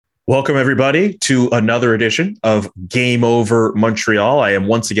Welcome, everybody, to another edition of Game Over Montreal. I am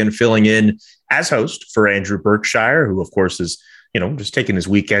once again filling in as host for Andrew Berkshire, who, of course, is, just taking his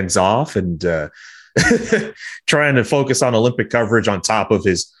weekends off and trying to focus on Olympic coverage on top of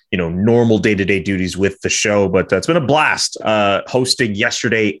his, normal day-to-day duties with the show. But it's been a blast hosting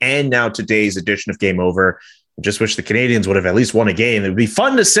yesterday and now today's edition of Game Over. Just wish the Canadiens would have at least won a game. It would be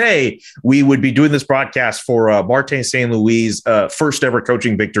fun to say we would be doing this broadcast for Martin St. Louis' first ever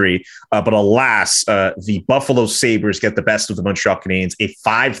coaching victory. But alas, the Buffalo Sabres get the best of the Montreal Canadiens, a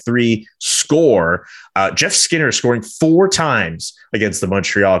 5-3 score. Jeff Skinner scoring 4 times against the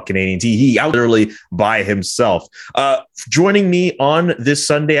Montreal Canadiens. He out literally by himself. Joining me on this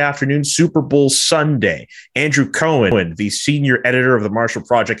Sunday afternoon, Super Bowl Sunday, Andrew Cohen, the senior editor of the Marshall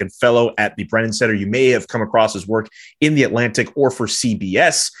Project and fellow at the Brennan Center. You may have come across his work in The Atlantic or for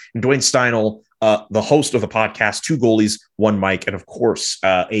CBS. And Dwayne Steinel, the host of the podcast, 2 Goalies, 1 Mic, and of course,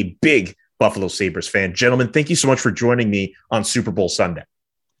 a big Buffalo Sabres fan. Gentlemen, thank you so much for joining me on Super Bowl Sunday.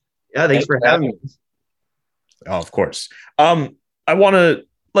 Yeah, thanks for having me. Oh, of course. I want to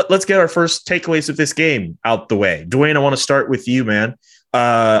let's get our first takeaways of this game out the way. Dwayne, I want to start with you, man.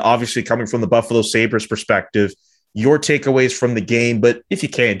 Obviously, coming from the Buffalo Sabres perspective, your takeaways from the game, but if you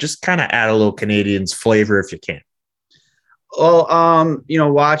can, just kind of add a little Canadiens flavor if you can. Well,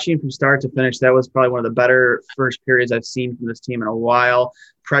 watching from start to finish, that was probably one of the better first periods I've seen from this team in a while.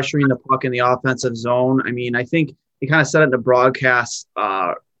 Pressuring the puck in the offensive zone. I mean, I think he kind of said it in the broadcast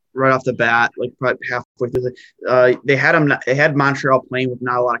right off the bat, like probably halfway through. They had Montreal playing with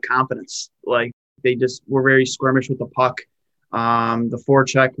not a lot of confidence. Like they just were very skirmish with the puck. The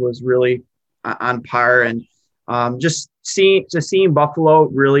forecheck was really on par, and just seeing Buffalo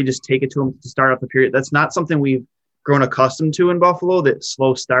really just take it to them to start off the period. That's not something we've grown accustomed to in Buffalo, that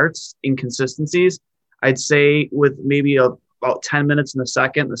slow starts, inconsistencies. I'd say with maybe about 10 minutes in the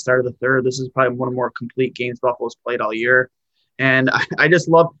second, the start of the third, this is probably one of the more complete games Buffalo's played all year. And I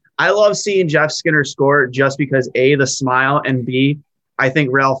love seeing Jeff Skinner score just because A, the smile, and B, I think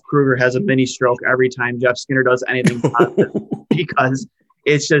Ralph Kruger has a mini stroke every time Jeff Skinner does anything positive because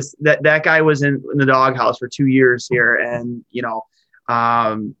it's just that guy was in the doghouse for 2 years here and,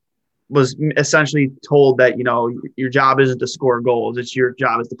 was essentially told that, your job isn't to score goals. It's your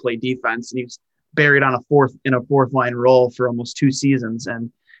job is to play defense. And he was buried on a fourth line role for almost 2 seasons.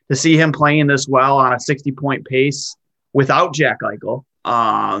 And to see him playing this well on a 60-point pace without Jack Eichel,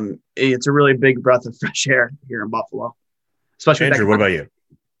 it's a really big breath of fresh air here in Buffalo. Especially Andrew, what about you?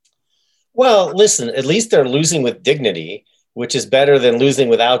 Well, listen, at least they're losing with dignity, which is better than losing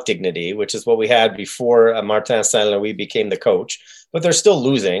without dignity, which is what we had before Martin St. Louis became the coach. But they're still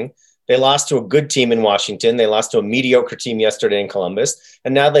losing. They lost to a good team in Washington. They lost to a mediocre team yesterday in Columbus.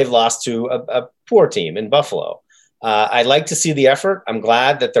 And now they've lost to a poor team in Buffalo. I like to see the effort. I'm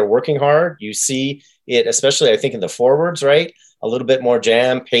glad that they're working hard. You see it, especially, I think, in the forwards, right? A little bit more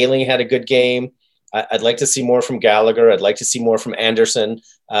jam. Paling had a good game. I'd like to see more from Gallagher. I'd like to see more from Anderson.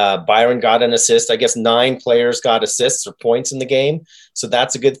 Byron got an assist. I guess 9 players got assists or points in the game. So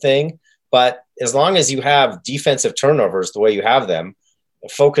that's a good thing. But as long as you have defensive turnovers the way you have them,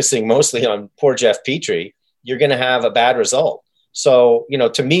 focusing mostly on poor Jeff Petrie, you're going to have a bad result. So,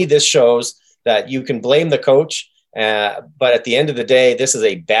 to me, this shows that you can blame the coach. But at the end of the day, this is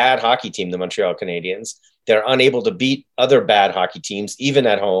a bad hockey team, the Montreal Canadiens. They're unable to beat other bad hockey teams, even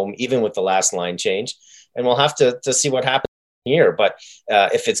at home, even with the last line change. And we'll have to see what happens here. But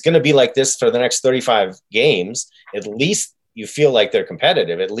if it's going to be like this for the next 35 games, at least you feel like they're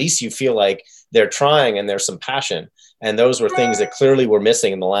competitive. At least you feel like they're trying and there's some passion. And those were things that clearly were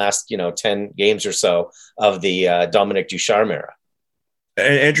missing in the last, 10 games or so of the Dominic Ducharme era.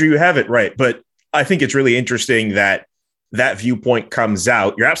 And Andrew, you have it right. But I think it's really interesting that viewpoint comes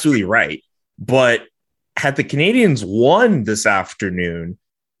out. You're absolutely right. But had the Canadiens won this afternoon,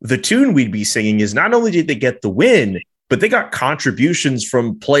 the tune we'd be singing is not only did they get the win, but they got contributions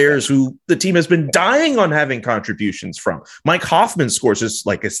from players who the team has been dying on having contributions from. Mike Hoffman scores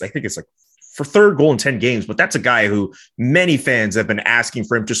I think it's for 3rd goal in 10 games, but that's a guy who many fans have been asking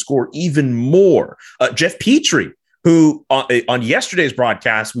for him to score even more. Jeff Petrie, who on yesterday's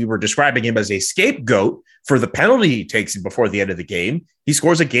broadcast, we were describing him as a scapegoat for the penalty he takes before the end of the game. He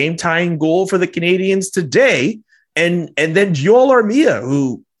scores a game-tying goal for the Canadiens today. And then Joel Armia,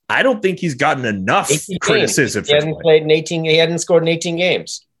 who I don't think he's gotten enough criticism. He hadn't scored in 18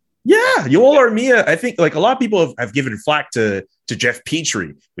 games. Yeah, Joel Armia, I think like a lot of people have given flack to to Jeff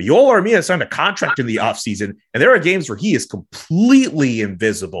Petrie. But Yoel Armia signed a contract in the offseason, and there are games where he is completely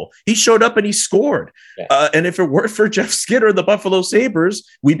invisible. He showed up and he scored. Yeah. And if it weren't for Jeff Skinner and the Buffalo Sabres,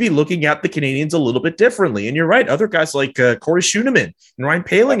 we'd be looking at the Canadiens a little bit differently. And you're right, other guys like Corey Schooneman and Ryan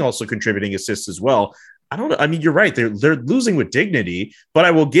Poehling also contributing assists as well. I don't know. I mean, you're right. They're losing with dignity, but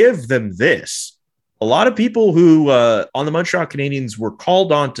I will give them this. A lot of people who on the Montreal Canadiens were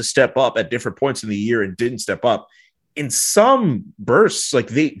called on to step up at different points in the year and didn't step up. In some bursts, like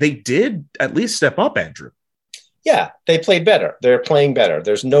they did at least step up, Andrew. Yeah, they played better. They're playing better.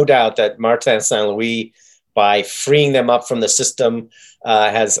 There's no doubt that Martin St. Louis, by freeing them up from the system,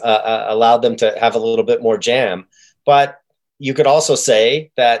 has allowed them to have a little bit more jam. But you could also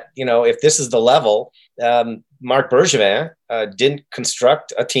say that, if this is the level, Marc Bergevin didn't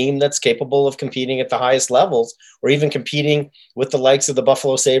construct a team that's capable of competing at the highest levels or even competing with the likes of the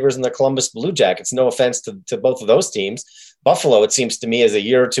Buffalo Sabres and the Columbus Blue Jackets. No offense to both of those teams. Buffalo, it seems to me, is a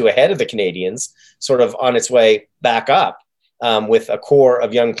year or two ahead of the Canadiens, sort of on its way back up with a core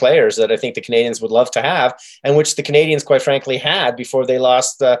of young players that I think the Canadiens would love to have, and which the Canadiens, quite frankly, had before they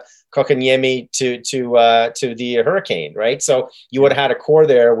lost Kotkaniemi to the Hurricane, right? So you would have had a core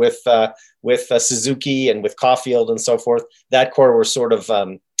there with Suzuki and with Caulfield and so forth. That core was sort of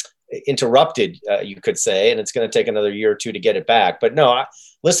interrupted, you could say, and it's going to take another year or two to get it back. But no,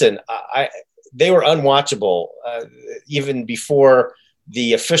 they were unwatchable even before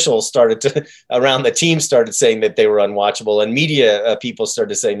the officials started around the team started saying that they were unwatchable, and media people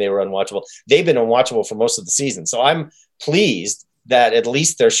started saying they were unwatchable. They've been unwatchable for most of the season. So I'm pleased that at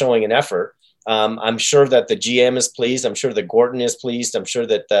least they're showing an effort. I'm sure that the GM is pleased. I'm sure that Gordon is pleased. I'm sure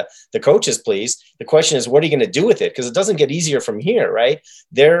that the coach is pleased. The question is, what are you going to do with it? Because it doesn't get easier from here, right?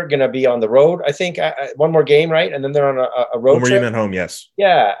 They're going to be on the road, I think, one more game, right? And then they're on a road trip. One more game at home, yes.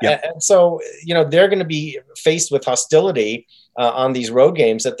 Yeah. Yep. And so, they're going to be faced with hostility on these road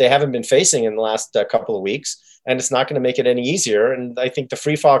games that they haven't been facing in the last couple of weeks. And it's not going to make it any easier. And I think the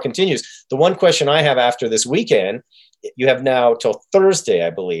free fall continues. The one question I have after this weekend, you have now till Thursday, I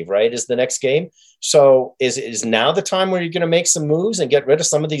believe, right, is the next game. So is now the time where you're going to make some moves and get rid of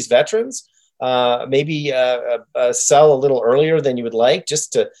some of these veterans? Maybe sell a little earlier than you would like,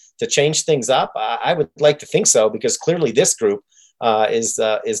 just to change things up? I would like to think so, because clearly this group is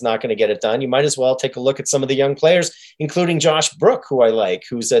not going to get it done. You might as well take a look at some of the young players, including Josh Brook, who I like,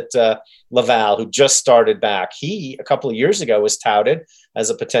 who's at Laval, who just started back. He, a couple of years ago, was touted as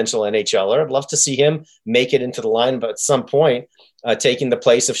a potential NHLer. I'd love to see him make it into the lineup at some point, taking the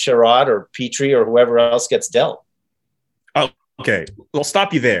place of Sherrod or Petrie or whoever else gets dealt. Oh, okay. I'll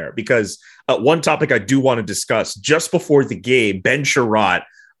stop you there, because one topic I do want to discuss: just before the game, Ben Sherrod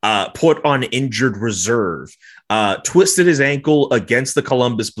put on injured reserve, twisted his ankle against the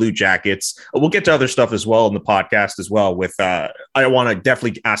Columbus Blue Jackets. We'll get to other stuff as well in the podcast as well. With I want to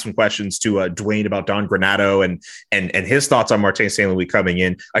definitely ask some questions to Dwayne about Don Granato and his thoughts on Martin St. Louis coming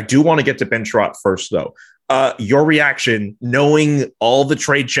in. I do want to get to Ben Sherratt first, though. Your reaction, knowing all the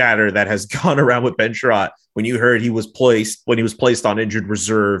trade chatter that has gone around with Ben Sherratt when you heard he was placed on injured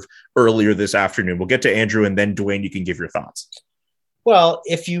reserve earlier this afternoon. We'll get to Andrew, and then Dwayne, you can give your thoughts. Well,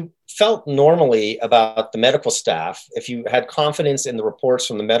 if you felt normally about the medical staff, if you had confidence in the reports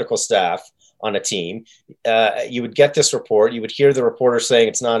from the medical staff on a team, you would get this report. You would hear the reporter saying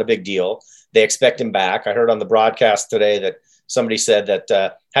it's not a big deal. They expect him back. I heard on the broadcast today that somebody said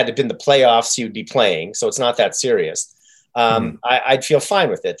that had it been the playoffs, he would be playing. So it's not that serious. I'd feel fine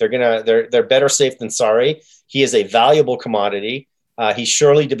with it. They're better safe than sorry. He is a valuable commodity. He's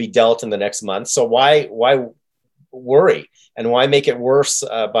surely to be dealt in the next month. So why worry, and why make it worse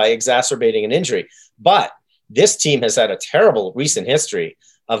by exacerbating an injury? But this team has had a terrible recent history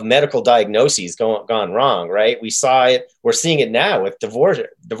of medical diagnoses gone wrong, right? We saw it. We're seeing it now with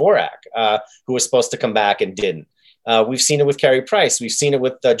Dvorak, who was supposed to come back and didn't. We've seen it with Carey Price. We've seen it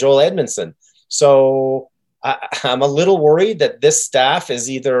with Joel Edmondson. So I'm a little worried that this staff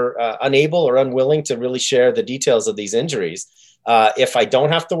is either unable or unwilling to really share the details of these injuries. If I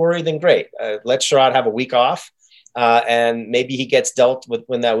don't have to worry, then great. Let Sherrod have a week off. And maybe he gets dealt with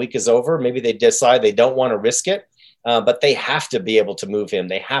when that week is over. Maybe they decide they don't want to risk it, but they have to be able to move him.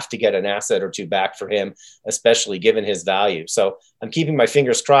 They have to get an asset or two back for him, especially given his value. So I'm keeping my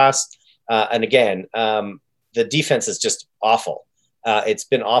fingers crossed. And again, the defense is just awful. It's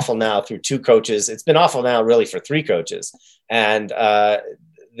been awful now through two coaches. It's been awful now really for three coaches. And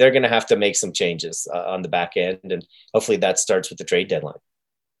they're going to have to make some changes on the back end. And hopefully that starts with the trade deadline.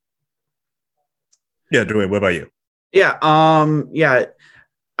 Yeah, Dwayne, what about you? Yeah. I'm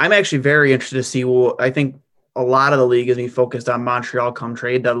actually very interested to see. Well, I think a lot of the league is being focused on Montreal come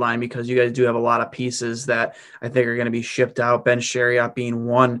trade deadline, because you guys do have a lot of pieces that I think are going to be shipped out. Ben Chariot being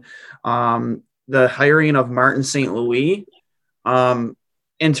one. The hiring of Martin St. Louis,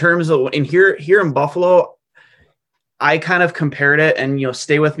 in terms of, and here in Buffalo, I kind of compared it, and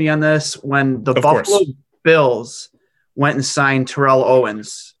stay with me on this. When the Buffalo Bills went and signed Terrell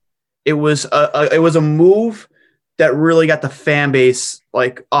Owens, it was a move that really got the fan base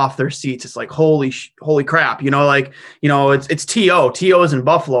like off their seats. It's like, holy crap, it's T.O. T.O. is in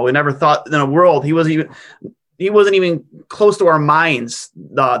Buffalo. We never thought in a world he wasn't even close to our minds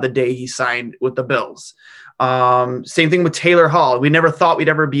the day he signed with the Bills. Same thing with Taylor Hall. We never thought we'd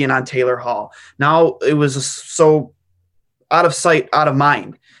ever be in on Taylor Hall. Now it was so out of sight, out of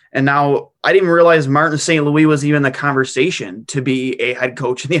mind. And now I didn't even realize Martin St. Louis was even the conversation to be a head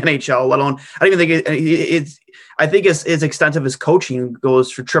coach in the NHL, let alone, I don't even think I think as extent of his coaching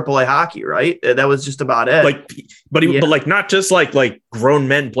goes for AAA hockey, right? That was just about it. But not just like grown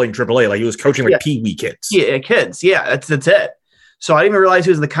men playing AAA. Like he was coaching pee-wee kids. Yeah, kids. Yeah, that's it. So I didn't even realize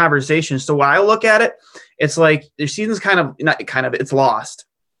he was in the conversation. So when I look at it, it's like their season's it's lost.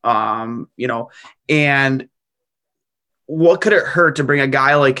 And what could it hurt to bring a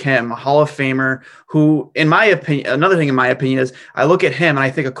guy like him, a Hall of Famer, who, in my opinion, another thing in my opinion is I look at him and I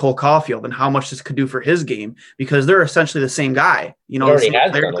think of Cole Caulfield and how much this could do for his game, because they're essentially the same guy. Have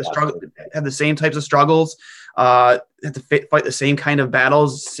the same types of struggles, had to fight the same kind of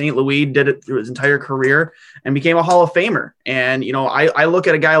battles. St. Louis did it through his entire career and became a Hall of Famer. And, I look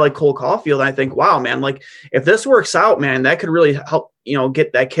at a guy like Cole Caulfield and I think, wow, man, like if this works out, man, that could really help,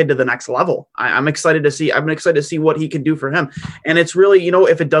 get that kid to the next level. I'm excited to see what he can do for him. And it's really,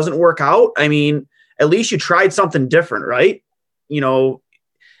 if it doesn't work out, I mean, at least you tried something different, right? Again,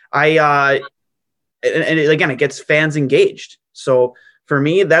 it gets fans engaged. So for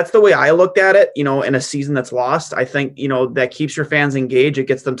me, that's the way I looked at it, in a season that's lost. I think, that keeps your fans engaged. It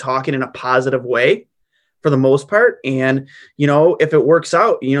gets them talking in a positive way for the most part. And, if it works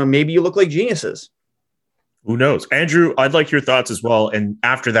out, maybe you look like geniuses. Who knows? Andrew, I'd like your thoughts as well. And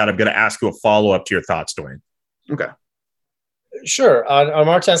after that, I'm going to ask you a follow-up to your thoughts, Dwayne. Okay. Sure. On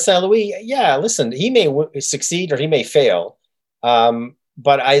Martin St. Louis, yeah, listen, he may succeed or he may fail.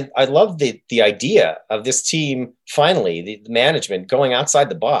 But I love the idea of this team, finally, the management going outside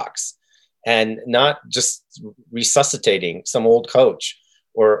the box and not just resuscitating some old coach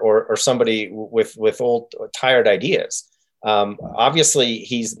or somebody with old tired ideas. Obviously,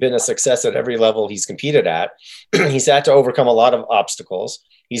 he's been a success at every level he's competed at. He's had to overcome a lot of obstacles.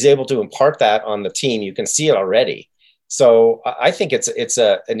 He's able to impart that on the team. You can see it already. So I think it's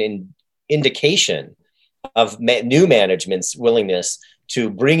an indication of new management's willingness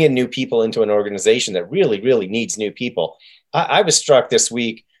to bring in new people into an organization that really, really needs new people. I was struck this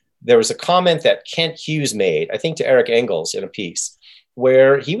week. There was a comment that Kent Hughes made, I think to Eric Engels in a piece,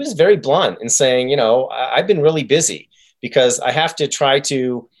 where he was very blunt in saying, I've been really busy because I have to try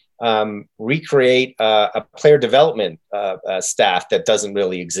to recreate a player development staff that doesn't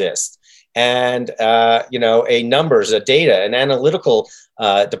really exist. And, a numbers, a data, an analytical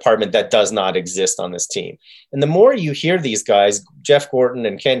department that does not exist on this team. And the more you hear these guys, Jeff Gorton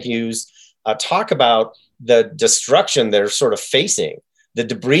and Ken Hughes, talk about the destruction they're sort of facing, the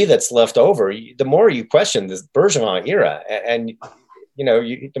debris that's left over, the more you question this Bergevin era. And,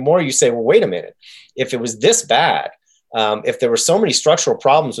 the more you say, well, wait a minute, if it was this bad, if there were so many structural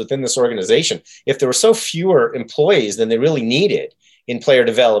problems within this organization, if there were so fewer employees than they really needed in player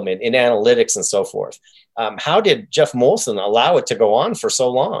development, in analytics and so forth, how did Jeff Molson allow it to go on for so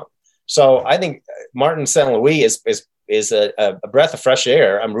long? So I think Martin St. Louis is a breath of fresh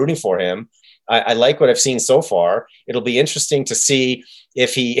air. I'm rooting for him. I like what I've seen so far. It'll be interesting to see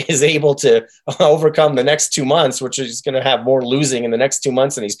if he is able to overcome the next 2 months, which is going to have more losing in the next 2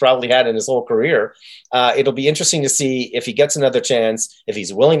 months than he's probably had in his whole career. It'll be interesting to see if he gets another chance, if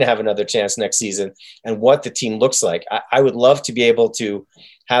he's willing to have another chance next season, and what the team looks like. I would love to be able to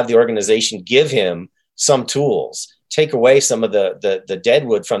have the organization give him some tools, take away some of the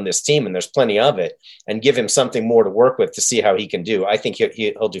deadwood from this team, and there's plenty of it, and give him something more to work with to see how he can do. I think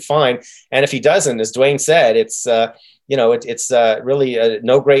he'll do fine. And if he doesn't, as Dwayne said, it's really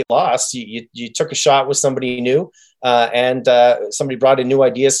no great loss. You took a shot with somebody new, and somebody brought in new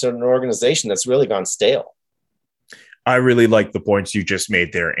ideas to an organization that's really gone stale. I really like the points you just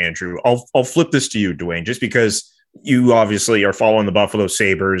made there, Andrew. I'll flip this to you, Dwayne, just because you obviously are following the Buffalo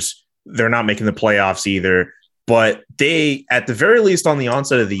Sabres. They're not making the playoffs either. But they, at the very least on the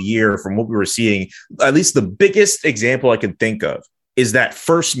onset of the year, from what we were seeing, at least the biggest example I can think of is that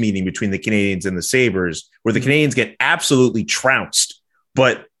first meeting between the Canadiens and the Sabres, where the Canadiens get absolutely trounced.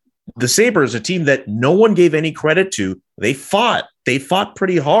 But The Sabres, a team that no one gave any credit to, they fought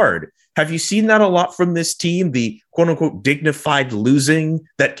pretty hard. Have you seen that a lot from this team? The quote unquote dignified losing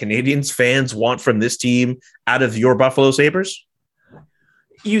that Canadiens fans want from this team out of your Buffalo Sabres?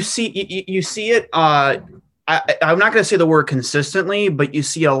 You see it. I'm not going to say the word consistently, but you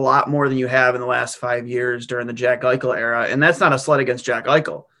see a lot more than you have in the last 5 years during the Jack Eichel era. And that's not a slight against Jack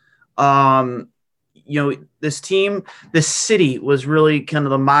Eichel. This team, this city was really kind of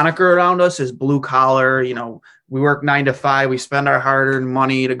the moniker around us is blue collar. We work 9 to 5. We spend our hard-earned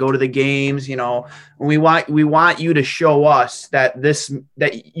money to go to the games. We want you to show us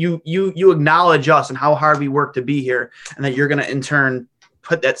that you acknowledge us and how hard we work to be here, and that you're going to in turn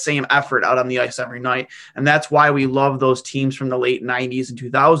put that same effort out on the ice every night. And that's why we love those teams from the late 90s and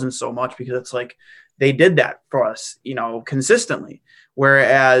 2000s so much, because it's like they did that for us, consistently.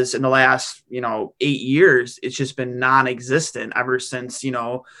 Whereas in the last, 8 years, it's just been non-existent ever since,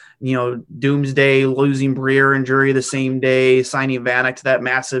 Doomsday, losing Breer and Drury the same day, signing Vanek to that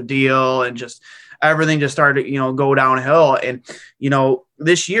massive deal, and just everything just started to, go downhill. And,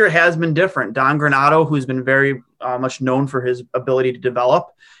 this year has been different. Don Granato, who's been very much known for his ability to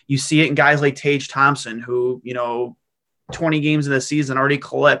develop, you see it in guys like Tage Thompson, who, 20 games in the season already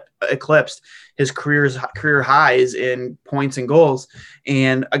eclipsed his career highs in points and goals.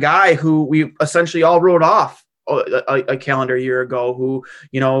 And a guy who we essentially all wrote off a calendar year ago, who,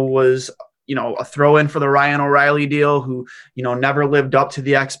 was, a throw-in for the Ryan O'Reilly deal, who, never lived up to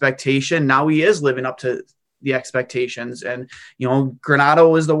the expectation. Now he is living up to the expectations. And,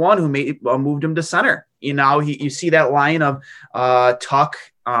 Granato is the one who moved him to center. You see that line of Tuck,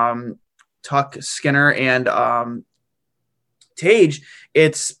 Skinner, and Tage.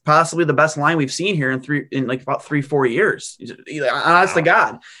 It's possibly the best line we've seen here in about 3-4 years, honest to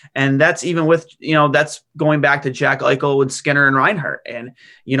God. And that's even with, that's going back to Jack Eichel with Skinner and Reinhart. And,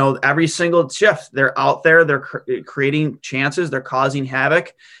 every single shift they're out there, they're creating chances, they're causing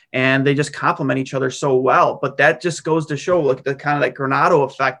havoc, and they just complement each other so well. But that just goes to show the kind of that Granato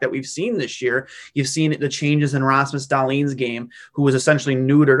effect that we've seen this year. You've seen the changes in Rasmus Dahlin's game, who was essentially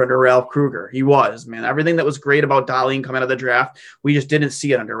neutered under Ralph Kruger. He was, man. Everything that was great about Dahlin coming out of the draft, we just didn't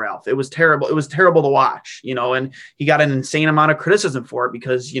see it under Ralph. It was terrible. It was terrible to watch, and he got an insane amount of criticism for it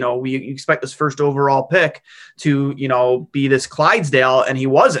because, we expect this first overall pick to, be this Clydesdale, and he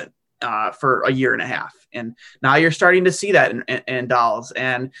wasn't for a year and a half. And now you're starting to see that in Dolls.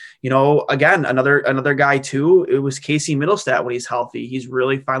 And, again, another guy too, it was Casey Middlestat when he's healthy. He's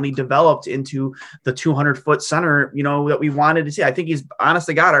really finally developed into the 200-foot center, that we wanted to see. I think he's, honest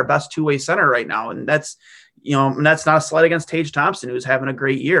to God, our best two-way center right now. And that's not a slight against Tage Thompson, who's having a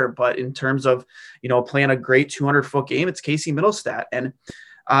great year. But in terms of, playing a great 200-foot game, it's Casey Middlestat. And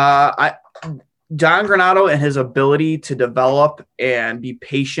Don Granato and his ability to develop and be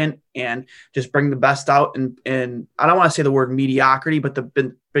patient and just bring the best out. And I don't want to say the word mediocrity, but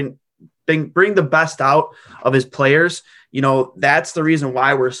bring the best out of his players. That's the reason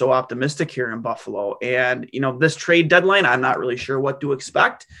why we're so optimistic here in Buffalo. And, this trade deadline, I'm not really sure what to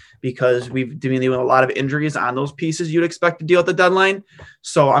expect because we've been dealing with a lot of injuries on those pieces you'd expect to deal at the deadline.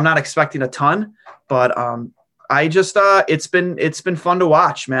 So I'm not expecting a ton, but, I just it's been fun to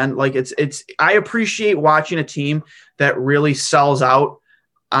watch, man. Like I appreciate watching a team that really sells out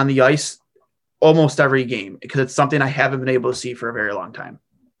on the ice almost every game because it's something I haven't been able to see for a very long time.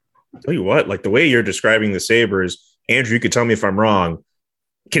 I'll tell you what, like the way you're describing the Sabres, Andrew, you could tell me if I'm wrong.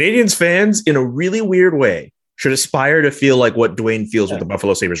 Canadiens fans, in a really weird way, should aspire to feel like what Dwayne feels with the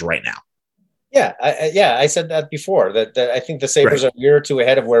Buffalo Sabres right now. Yeah, I said that before. That I think the Sabres are a year or two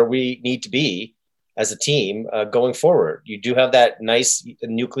ahead of where we need to be as a team going forward. You do have that nice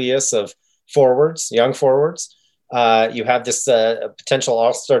nucleus of forwards, young forwards. You have this potential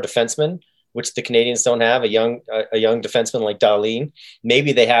all-star defenseman, which the Canadiens don't have, a young defenseman like Dahlin.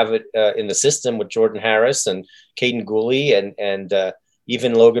 Maybe they have it in the system with Jordan Harris and Caden Gooley and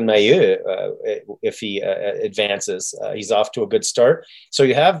even Logan Mailloux if he advances. He's off to a good start. So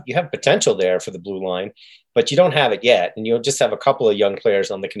you have potential there for the blue line, but you don't have it yet. And you'll just have a couple of young players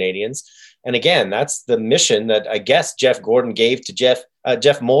on the Canadiens. And again, that's the mission that I guess Jeff Molson gave to Jeff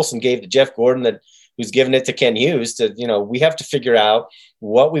Gordon, who's given it to Ken Hughes to, we have to figure out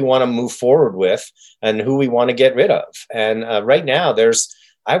what we want to move forward with and who we want to get rid of. And right now there's,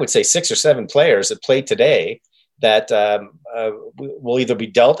 I would say 6 or 7 players that played today that will either be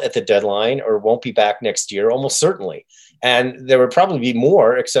dealt at the deadline or won't be back next year, almost certainly. And there would probably be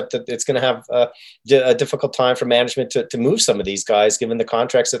more, except that it's going to have a difficult time for management to move some of these guys, given the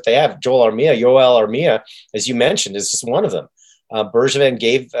contracts that they have. Yoel Armia, as you mentioned, is just one of them. Bergevin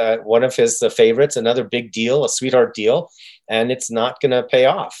gave one of his favorites another big deal, a sweetheart deal, and it's not going to pay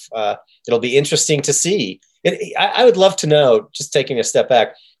off. It'll be interesting to see. I would love to know, just taking a step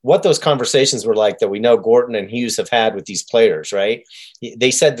back, what those conversations were like that we know Gorton and Hughes have had with these players, right?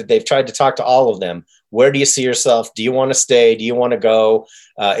 They said that they've tried to talk to all of them. Where do you see yourself? Do you want to stay? Do you want to go?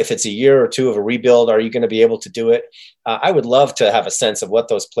 If it's a year or two of a rebuild, are you going to be able to do it? I would love to have a sense of what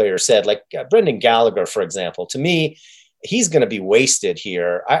those players said. Like Brendan Gallagher, for example, to me, he's going to be wasted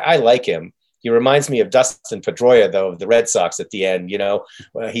here. I like him. He reminds me of Dustin Pedroia, though, of the Red Sox at the end.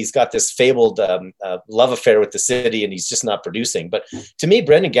 He's got this fabled love affair with the city, and he's just not producing. But to me,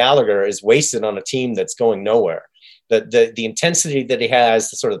 Brendan Gallagher is wasted on a team that's going nowhere. The intensity that he has,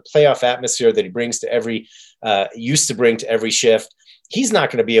 the sort of playoff atmosphere that he brings to used to bring to every shift, he's not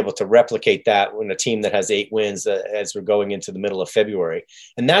going to be able to replicate that when a team that has 8 wins as we're going into the middle of February.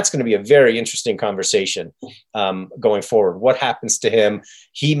 And that's going to be a very interesting conversation going forward. What happens to him?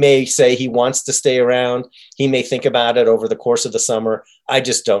 He may say he wants to stay around. He may think about it over the course of the summer. I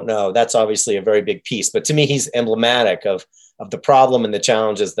just don't know. That's obviously a very big piece. But to me, he's emblematic of the problem and the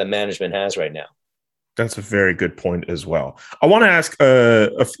challenges that management has right now. That's a very good point as well. I want to ask a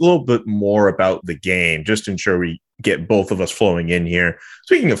little bit more about the game, just to ensure we get both of us flowing in here.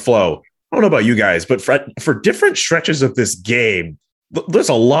 Speaking of flow, I don't know about you guys, but for different stretches of this game, there's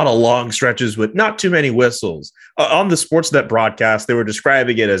a lot of long stretches with not too many whistles. On the Sportsnet broadcast, they were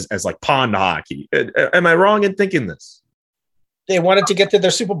describing it as like pond hockey. Am I wrong in thinking this? They wanted to get to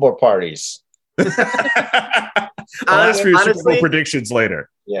their Super Bowl parties. I'll ask for your Super Bowl predictions later.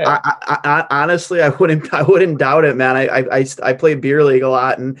 Yeah. I honestly, I wouldn't doubt it, man. I play beer league a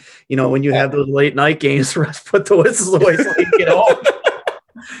lot, and when you have those late night games, put the whistles away so you get home.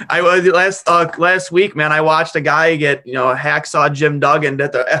 I was last week, man. I watched a guy get hacksaw Jim Duggan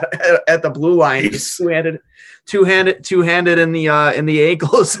at the blue line, two-handed in the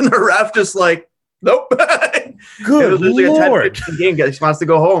ankles, and the ref just like, nope. Good Lord. A 10-15 game. He wants to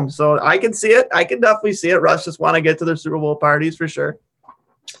go home. So I can see it. I can definitely see it. Russ just want to get to their Super Bowl parties for sure.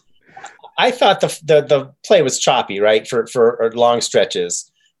 I thought the play was choppy, right, for long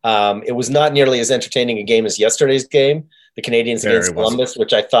stretches. It was not nearly as entertaining a game as yesterday's game, the Canadiens against Columbus,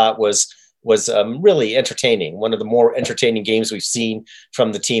 which I thought was really entertaining. One of the more entertaining games we've seen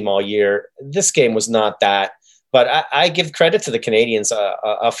from the team all year. This game was not that. But I give credit to the Canadiens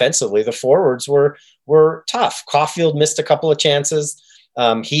offensively. The forwards were tough. Caulfield missed a couple of chances.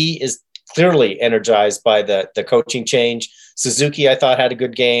 He is clearly energized by the coaching change. Suzuki, I thought, had a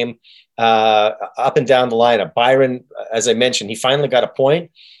good game up and down the lineup. Byron, as I mentioned, he finally got a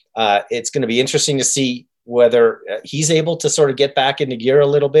point. It's going to be interesting to see whether he's able to sort of get back into gear a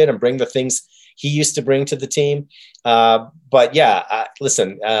little bit and bring the things he used to bring to the team. But yeah,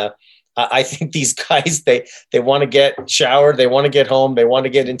 listen, I think these guys, they want to get showered. They want to get home. They want to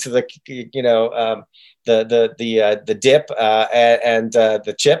get into the dip and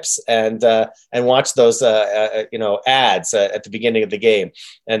the chips and watch those ads at the beginning of the game.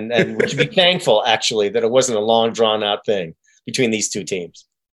 And we should be thankful actually that it wasn't a long drawn out thing between these two teams.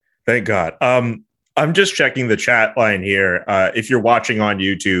 Thank God. I'm just checking the chat line here. If you're watching on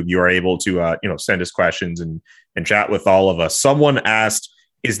YouTube, you are able to send us questions and chat with all of us. Someone asked,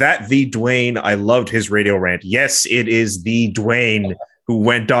 is that the Dwayne? I loved his radio rant. Yes, it is the Dwayne who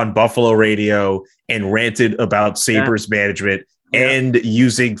went on Buffalo radio and ranted about Sabres management and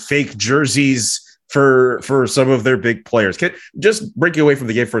using fake jerseys for some of their big players. Just break you away from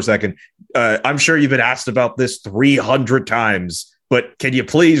the game for a second. I'm sure you've been asked about this 300 times, but can you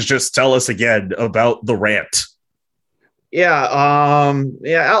please just tell us again about the rant? Yeah.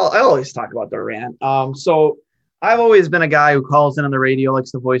 I always talk about the rant. So I've always been a guy who calls in on the radio,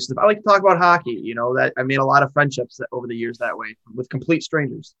 likes the voice. I like to talk about hockey. That I made a lot of friendships over the years that way with complete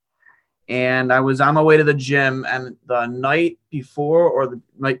strangers. And I was on my way to the gym, and the night before or the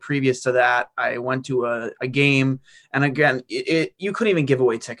night previous to that, I went to a game. And again, you couldn't even give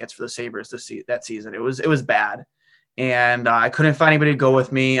away tickets for the Sabres that season. It was bad. And I couldn't find anybody to go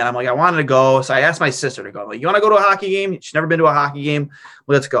with me. And I'm like, I wanted to go. So I asked my sister to go. I'm like, you want to go to a hockey game? She's never been to a hockey game.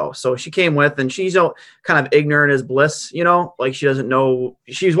 Let's go. So she came with, and she's kind of ignorant as bliss, like she doesn't know.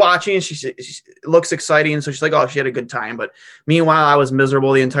 She's watching. She looks exciting. So she's like, oh, she had a good time. But meanwhile, I was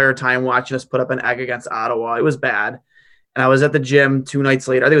miserable the entire time watching us put up an egg against Ottawa. It was bad. And I was at the gym 2 nights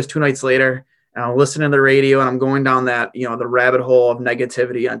later. I think it was 2 nights later. And I'm listening to the radio, and I'm going down that, the rabbit hole of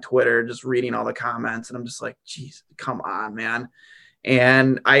negativity on Twitter, just reading all the comments. And I'm just like, geez, come on, man.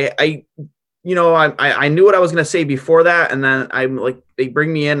 And I knew what I was going to say before that. And then I'm like, they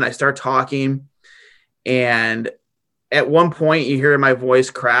bring me in and I start talking. And at one point you hear my voice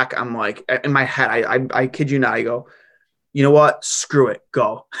crack. I'm like, in my head, I kid you not, I go, you know what? Screw it.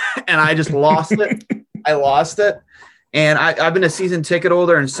 Go. And I just lost it. I lost it. And I've been a season ticket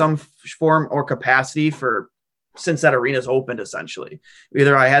holder in some form or capacity since that arena's opened, essentially.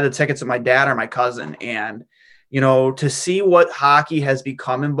 Either I had the tickets with my dad or my cousin. And, to see what hockey has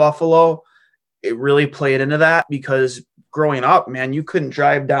become in Buffalo, it really played into that, because growing up, man, you couldn't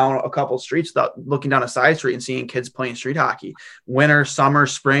drive down a couple streets without looking down a side street and seeing kids playing street hockey. Winter, summer,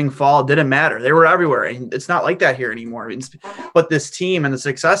 spring, fall, didn't matter. They were everywhere. And it's not like that here anymore. But this team and the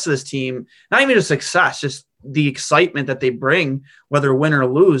success of this team, not even just success, just the excitement that they bring, whether win or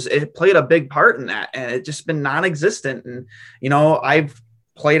lose, it played a big part in that. And it's just been non-existent. And, I've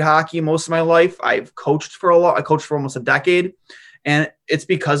played hockey most of my life. I've coached I coached for almost a decade. And it's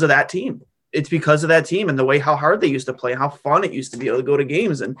because of that team. It's because of that team and the way how hard they used to play, how fun it used to be able to go to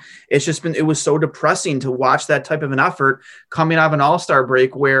games. And it was so depressing to watch that type of an effort coming out of an all-star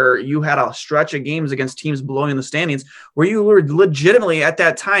break where you had a stretch of games against teams below in the standings where you were legitimately at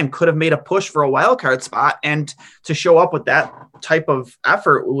that time could have made a push for a wild card spot. And to show up with that type of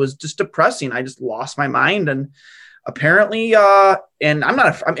effort was just depressing. I just lost my mind. And apparently, and I'm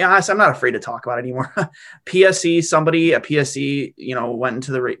not afraid to talk about it anymore. somebody at PSE, went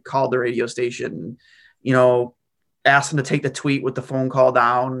into called the radio station, asked them to take the tweet with the phone call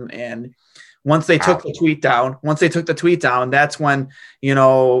down. And once they took the tweet down, that's when,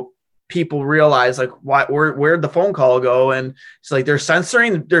 people realize like where'd the phone call go? And it's like, they're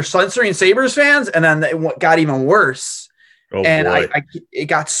censoring Sabres fans. And then it got even worse. Oh, and it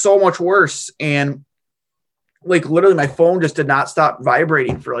got so much worse. And like literally my phone just did not stop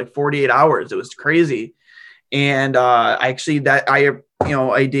vibrating for like 48 hours. It was crazy. And I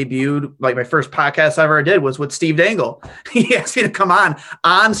debuted, like my first podcast I ever did was with Steve Dangle. He asked me to come on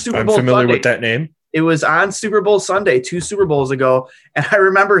Super Bowl Sunday. I'm familiar with that name. It was on Super Bowl Sunday, 2 Super Bowls ago. And I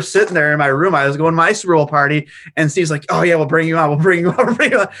remember sitting there in my room. I was going to my Super Bowl party and Steve's like, oh yeah, we'll bring you on.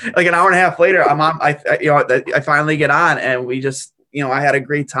 Like an hour and a half later, I'm on, I finally get on and we just, I had a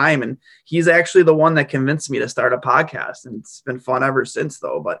great time, and he's actually the one that convinced me to start a podcast, and it's been fun ever since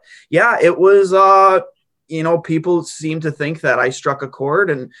though. But yeah, it was, people seem to think that I struck a chord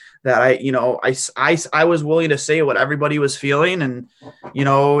and that I was willing to say what everybody was feeling. And,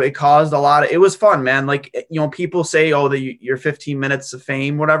 it caused it was fun, man. Like, people say, oh, your 15 minutes of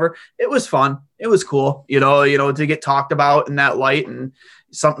fame, whatever. It was fun. It was cool, to get talked about in that light, and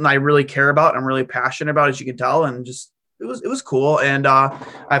something I really care about. I'm really passionate about, as you can tell. And just, it was cool. And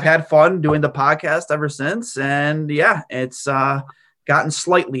I've had fun doing the podcast ever since. And yeah, it's gotten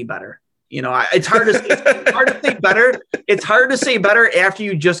slightly better. It's hard to say better. It's hard to say better after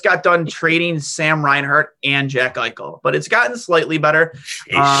you just got done trading Sam Reinhart and Jack Eichel, but it's gotten slightly better.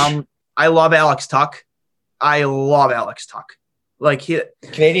 I love Alex Tuck. Like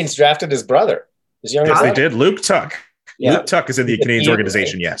Canadiens drafted his brother, his younger brother. They did. Luke Tuck. Yeah. Luke Tuck is in the Canadiens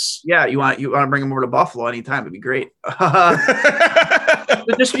organization. Yes. Yeah. You want to bring him over to Buffalo anytime. It'd be great. But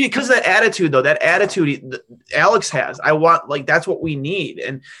just because of that attitude Alex has, that's what we need.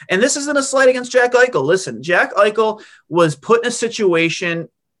 And this isn't a slight against Jack Eichel. Listen, Jack Eichel was put in a situation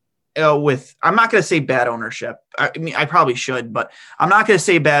with, I'm not going to say bad ownership. I mean, I probably should, but I'm not going to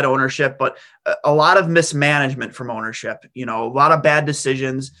say bad ownership, but a lot of mismanagement from ownership, a lot of bad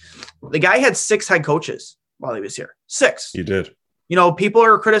decisions. The guy had 6 head coaches while he was here. 6. You did. People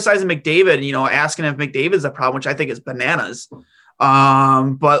are criticizing McDavid, asking if McDavid's a problem, which I think is bananas.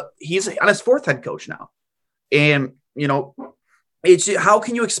 But he's on his 4th head coach now. And, it's how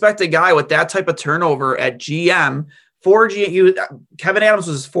can you expect a guy with that type of turnover at GM, Kevin Adams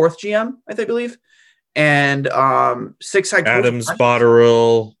was his 4th GM, I believe. And 6 head coach. Adams,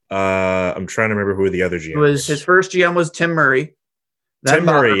 Botterill. I'm trying to remember who the other GM was. His first GM was Tim Murray. Tim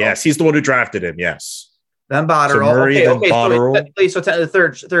Murray, yes. He's the one who drafted him, yes. Then Botterill. So Murray, then Botterill. So the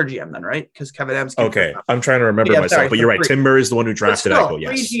third GM then, right? Because Kevin Adams. Okay, I'm trying to remember myself, but you're right. Tim Murray is the one who drafted Eichel.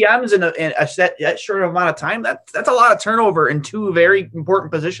 Yes. 3 GMs in a that short amount of time. That's a lot of turnover in 2 very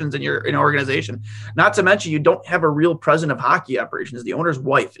important positions in your organization. Not to mention, you don't have a real president of hockey operations. The owner's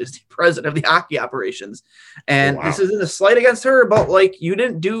wife is the president of the hockey operations, and This isn't a slight against her, but like you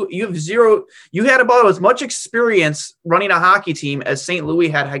had about as much experience running a hockey team as St. Louis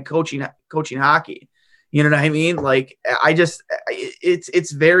had coaching hockey. You know what I mean? Like,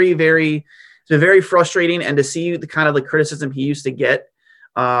 it's very, very, very frustrating. And to see the kind of the criticism he used to get,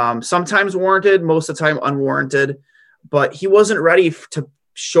 sometimes warranted, most of the time unwarranted, but he wasn't ready to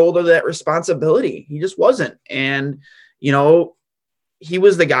shoulder that responsibility. He just wasn't. And, he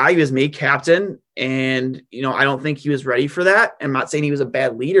was the guy who was made captain. And, I don't think he was ready for that. I'm not saying he was a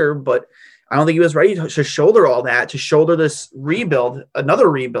bad leader, but I don't think he was ready to shoulder all that, to shoulder this another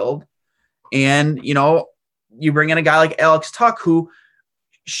rebuild. And, you bring in a guy like Alex Tuck, who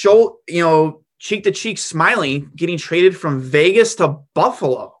showed, cheek to cheek smiling, getting traded from Vegas to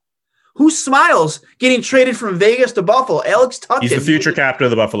Buffalo. Who smiles getting traded from Vegas to Buffalo? Alex Tuck. He's the future captain of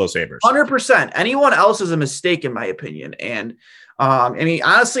the Buffalo Sabres. 100%. Anyone else is a mistake, in my opinion. And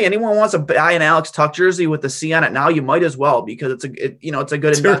honestly, anyone wants to buy an Alex Tuck jersey with the C on it now, you might as well, because it's a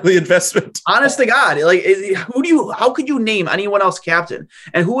good investment. Honest to God, how could you name anyone else captain?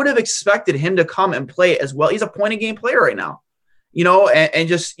 And who would have expected him to come and play as well? He's a point of game player right now. And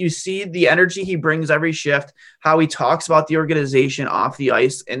just you see the energy he brings every shift, how he talks about the organization off the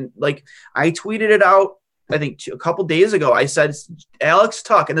ice. And I tweeted it out, I think a couple days ago. I said, Alex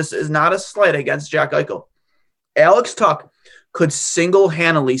Tuck, and this is not a slight against Jack Eichel, Alex Tuck could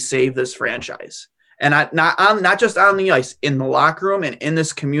single-handedly save this franchise. And not just on the ice, in the locker room and in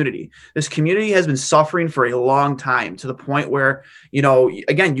this community. This community has been suffering for a long time, to the point where,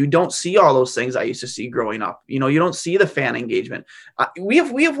 again, you don't see all those things I used to see growing up. You don't see the fan engagement. We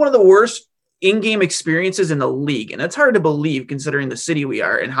have one of the worst in-game experiences in the league. And it's hard to believe, considering the city we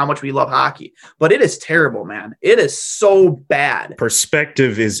are and how much we love hockey. But it is terrible, man. It is so bad.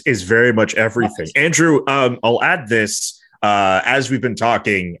 Perspective is very much everything. Andrew, I'll add this. As we've been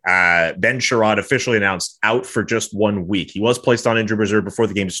talking, Ben Sherrod officially announced out for just 1 week. He was placed on injured reserve before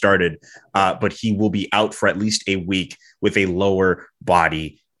the game started, but he will be out for at least a week with a lower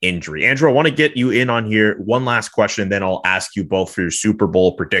body injury. Andrew, I want to get you in on here. One last question, and then I'll ask you both for your Super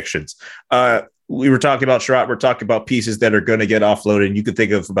Bowl predictions. We were talking about Sherrod. We're talking about pieces that are going to get offloaded. And you could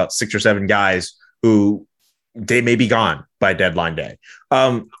think of about 6 or 7 guys who they may be gone by deadline day.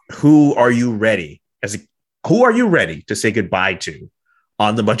 Who are you ready to say goodbye to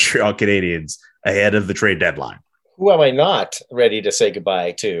on the Montreal Canadiens ahead of the trade deadline? Who am I not ready to say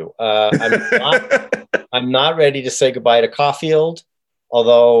goodbye to? I'm not ready to say goodbye to Caulfield.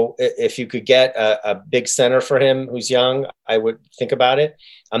 Although if you could get a big center for him who's young, I would think about it.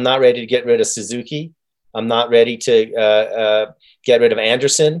 I'm not ready to get rid of Suzuki. I'm not ready to get rid of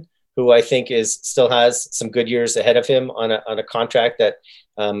Anderson, who I think still has some good years ahead of him on a contract that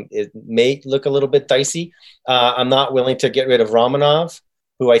it may look a little bit dicey. I'm not willing to get rid of Romanov,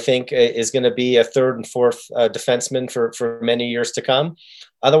 who I think is going to be a third and fourth defenseman for many years to come.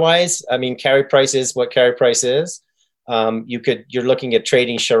 Otherwise, I mean, Carey Price is what Carey Price is. You're looking at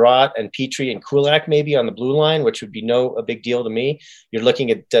trading Sherratt and Petrie and Kulak maybe on the blue line, which would be a big deal to me. You're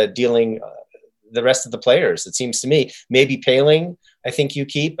looking at dealing the rest of the players. It seems to me maybe Paling, I think you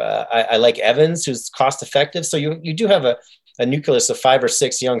keep. I like Evans, who's cost effective. So you do have a nucleus of 5 or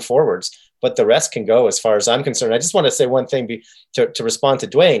 6 young forwards, but the rest can go as far as I'm concerned. I just want to say one thing to respond to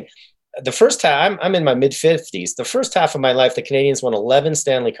Dwayne. The first half, I'm in my mid 50s. The first half of my life, the Canadiens won 11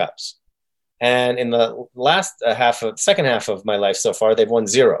 Stanley Cups. And in the second half of my life so far, they've won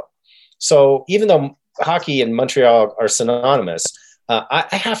 0. So even though hockey and Montreal are synonymous, I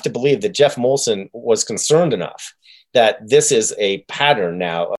have to believe that Jeff Molson was concerned enough that this is a pattern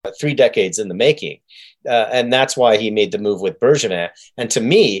now, 3 decades in the making. And that's why he made the move with Bergevin. And to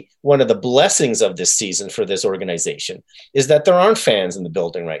me, one of the blessings of this season for this organization is that there aren't fans in the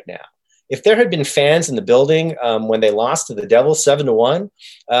building right now. If there had been fans in the building when they lost to the Devils 7-1,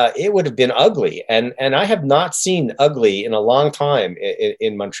 it would have been ugly. And I have not seen ugly in a long time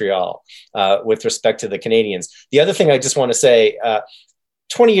in Montreal with respect to the Canadiens. The other thing I just want to say,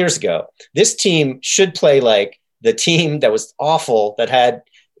 20 years ago, this team should play like the team that was awful, that had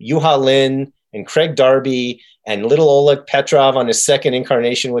Juha Lin and Craig Darby and little Oleg Petrov on his second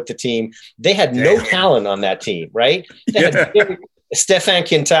incarnation with the team. They had no talent on that team, right? Stefan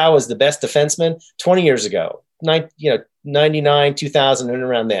Quintal was the best defenseman 20 years ago, 99, 2000, and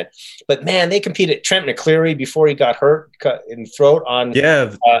around then. But man, they competed. Trent McCleary, before he got hurt in the throat on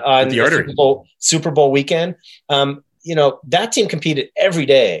the Super Bowl weekend. That team competed every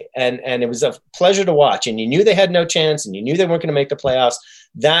day, and it was a pleasure to watch. And you knew they had no chance, and you knew they weren't going to make the playoffs.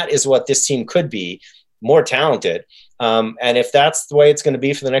 That is what this team could be, more talented. And if that's the way it's going to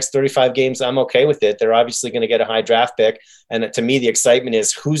be for the next 35 games, I'm okay with it. They're obviously going to get a high draft pick. And to me, the excitement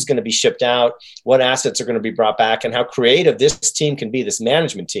is who's going to be shipped out, what assets are going to be brought back, and how creative this team can be, this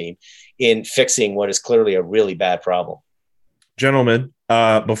management team, in fixing what is clearly a really bad problem. Gentlemen,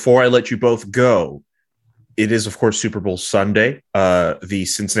 before I let you both go, it is, of course, Super Bowl Sunday. The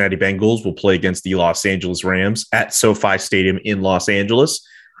Cincinnati Bengals will play against the Los Angeles Rams at SoFi Stadium in Los Angeles.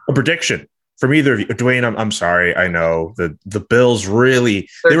 A prediction from either of you. Dwayne, I'm sorry. I know the Bills really,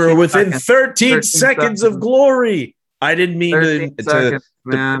 they were within 13 seconds of glory I didn't mean 13 seconds,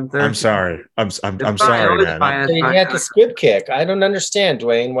 man. I'm sorry. I'm It's sorry, fine. man. It's He fine. had the squib kick. I don't understand,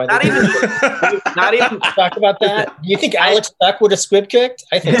 Dwayne. Why Not even. Not even. talk about that? Do you think Alex Tuck would have squib kicked?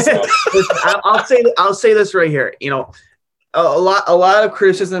 I think so. Listen, I'll say this right here. You know, a lot of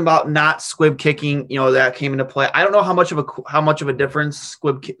criticism about not squib kicking. You know, that came into play. I don't know how much of a difference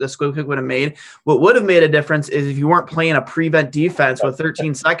the squib kick would have made. What would have made a difference is if you weren't playing a prevent defense with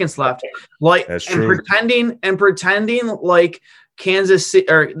 13 seconds left, like That's and true. pretending like Kansas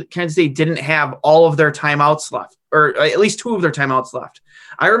City didn't have all of their timeouts left, or at least 2 of their timeouts left.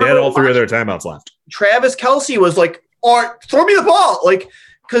 I remember They had all 3 of their timeouts left. Travis Kelce was like, "Or throw me the ball," like.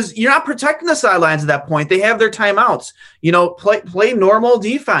 Because you're not protecting the sidelines at that point. They have their timeouts. You know, play normal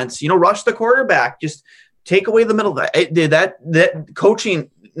defense. You know, rush the quarterback. Just take away the middle. That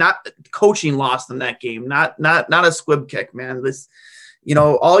coaching lost them that game. Not a squib kick, man. This, you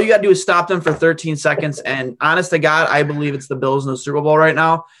know, all you got to do is stop them for 13 seconds. And honest to God, I believe it's the Bills in the Super Bowl right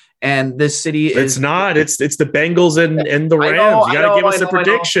now. And this city is. It's not. It's the Bengals and the Rams. You got to give us a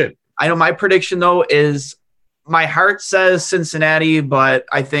prediction. I know my prediction though is. My heart says Cincinnati, but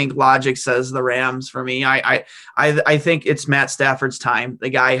I think logic says the Rams for me. I think it's Matt Stafford's time. The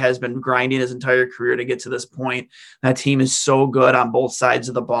guy has been grinding his entire career to get to this point. That team is so good on both sides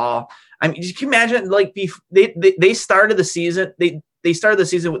of the ball. I mean, you can imagine like they started the season. They started the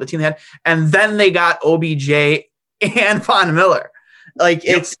season with the team they had, and then they got OBJ and Von Miller. Like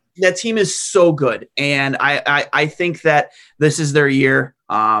that team is so good, and I think that this is their year.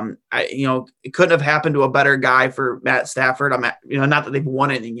 It couldn't have happened to a better guy for Matt Stafford. Not that they've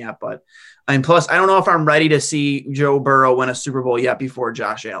won anything yet, but plus I don't know if I'm ready to see Joe Burrow win a Super Bowl yet before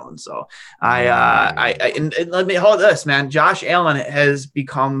Josh Allen. So and let me hold this, man. Josh Allen has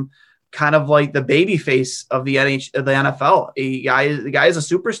become kind of like the baby face of the NFL. The guy is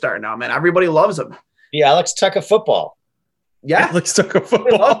a superstar now, man. Everybody loves him. Yeah, Alex Tuck of football. Yeah, let's talk about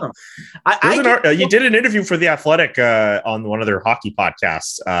football. You did an interview for The Athletic on one of their hockey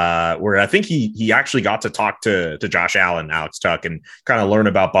podcasts where I think he actually got to talk to Josh Allen, Alex Tuck, and kind of learn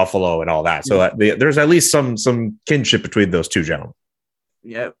about Buffalo and all that. So there's at least some kinship between those two gentlemen.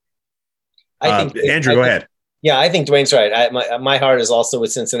 Yeah. I think Andrew, go ahead. Yeah, I think Dwayne's right. My heart is also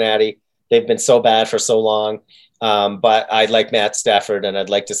with Cincinnati. They've been so bad for so long. But I like Matt Stafford, and I'd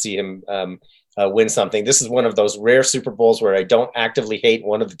like to see him win something. This is one of those rare Super Bowls where I don't actively hate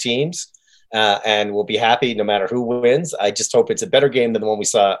one of the teams and will be happy no matter who wins. I just hope it's a better game than the one we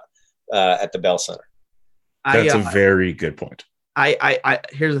saw at the Bell Center. That's a very good point. I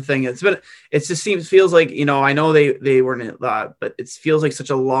here's the thing. It just feels like, I know they weren't but it feels like such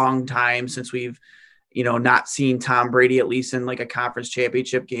a long time since we've, not seen Tom Brady, at least in like a conference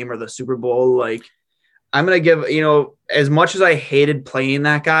championship game or the Super Bowl. Like I'm going to give, as much as I hated playing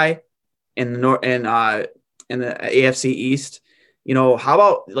that guy, in the AFC East, how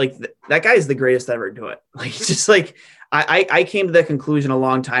about like that guy is the greatest to ever do it. Like, it's just like I came to that conclusion a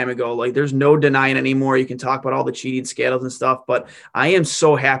long time ago. Like, there's no denying anymore. You can talk about all the cheating scandals and stuff, but I am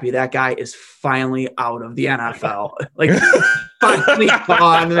so happy that guy is finally out of the NFL. Like, finally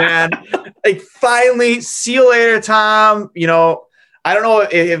gone, man. Like, finally, see you later, Tom. I don't know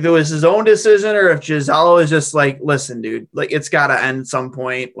if it was his own decision or if Giselle is just like, listen, dude, like it's got to end at some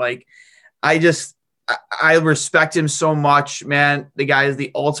point. Like, I respect him so much, man. The guy is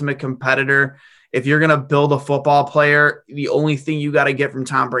the ultimate competitor. If you're going to build a football player, the only thing you got to get from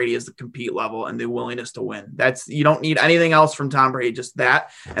Tom Brady is the compete level and the willingness to win. You don't need anything else from Tom Brady, just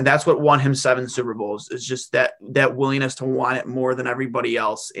that. And that's what won him 7 Super Bowls, is just that willingness to want it more than everybody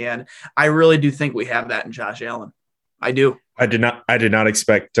else. And I really do think we have that in Josh Allen. I do. I did not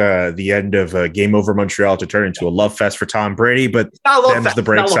expect the end of Game Over Montreal to turn into a love fest for Tom Brady, but them's the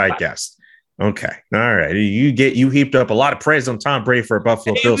breaks, I guess. Okay. All right. You heaped up a lot of praise on Tom Brady for a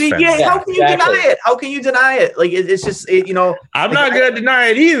Buffalo Bills fan. Yeah, how can you deny it? How can you deny it? Like, it's just, I'm not going to deny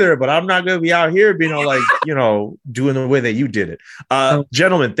it either, but I'm not going to be out here being doing the way that you did it.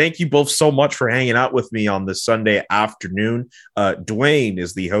 Gentlemen, thank you both so much for hanging out with me on this Sunday afternoon. Dwayne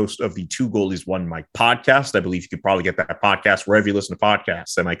is the host of the Two Goalies One Mic podcast. I believe you could probably get that podcast wherever you listen to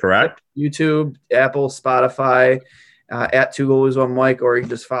podcasts. Am I correct? YouTube, Apple, Spotify. At Two Goalies One Mic, or you can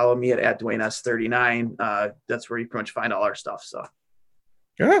just follow me at Dwayne S39. That's where you pretty much find all our stuff. So,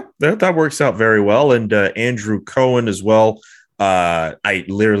 yeah, that works out very well. And Andrew Cohen as well. I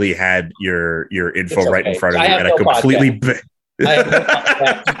literally had your info right in front of me, and I completely.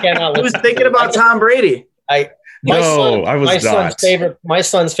 I was thinking about Tom Brady. My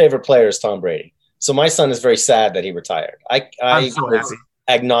son's favorite player is Tom Brady. So my son is very sad that he retired. I'm so happy.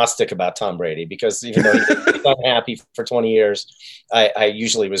 Agnostic about Tom Brady, because even though he's unhappy for 20 years, I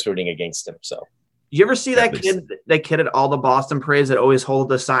usually was rooting against him. So You ever see that kid at all the Boston parades that always holds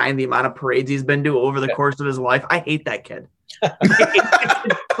the sign, the amount of parades he's been to over the course of his life? I hate that kid.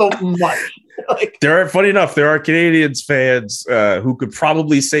 So much. Funny enough, there are Canadiens fans who could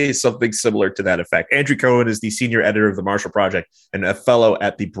probably say something similar to that effect. Andrew Cohen is the senior editor of the Marshall Project and a fellow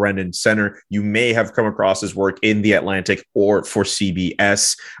at the Brennan Center. You may have come across his work in The Atlantic or for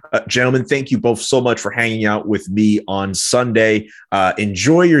CBS. Gentlemen, thank you both so much for hanging out with me on Sunday.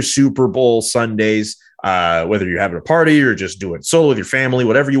 Enjoy your Super Bowl Sundays. Whether you're having a party or just do it solo with your family,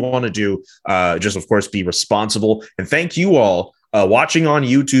 whatever you want to do, just of course be responsible. And thank you all watching on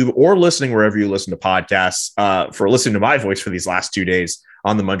YouTube or listening wherever you listen to podcasts for listening to my voice for these last 2 days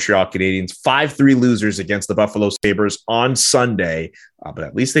on the Montreal Canadiens. 5-3 losers against the Buffalo Sabres on Sunday, but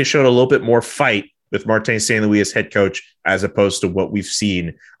at least they showed a little bit more fight with Martin St. Louis as head coach as opposed to what we've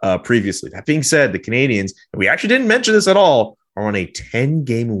seen previously. That being said, the Canadiens, and we actually didn't mention this at all, are on a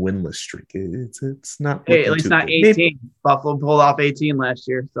 10-game winless streak. It's not. Hey, at least not 18. Maybe. Buffalo pulled off 18 last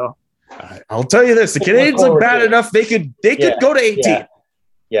year. So I'll tell you this: the Canadiens look bad enough. They could go to 18.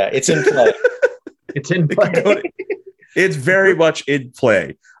 Yeah, it's in play. It's in play. It's very much in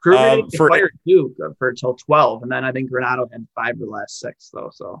play. For Duke for till 12, and then I think Renato had 5 of the last 6 though.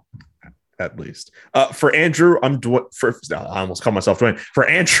 So. At least for Andrew, I almost called myself Dwayne. For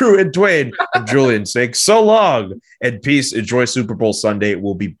Andrew and Dwayne, I'm Julian saying so long and peace. Enjoy Super Bowl Sunday.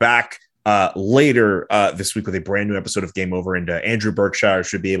 We'll be back later this week with a brand new episode of Game Over, and Andrew Berkshire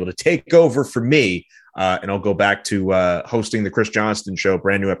should be able to take over for me, and I'll go back to hosting the Chris Johnston Show.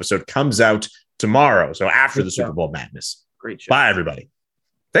 Brand new episode comes out tomorrow, so after the Super Bowl madness. Great show. Bye, everybody.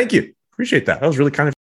 Thank you. Appreciate that. That was really kind of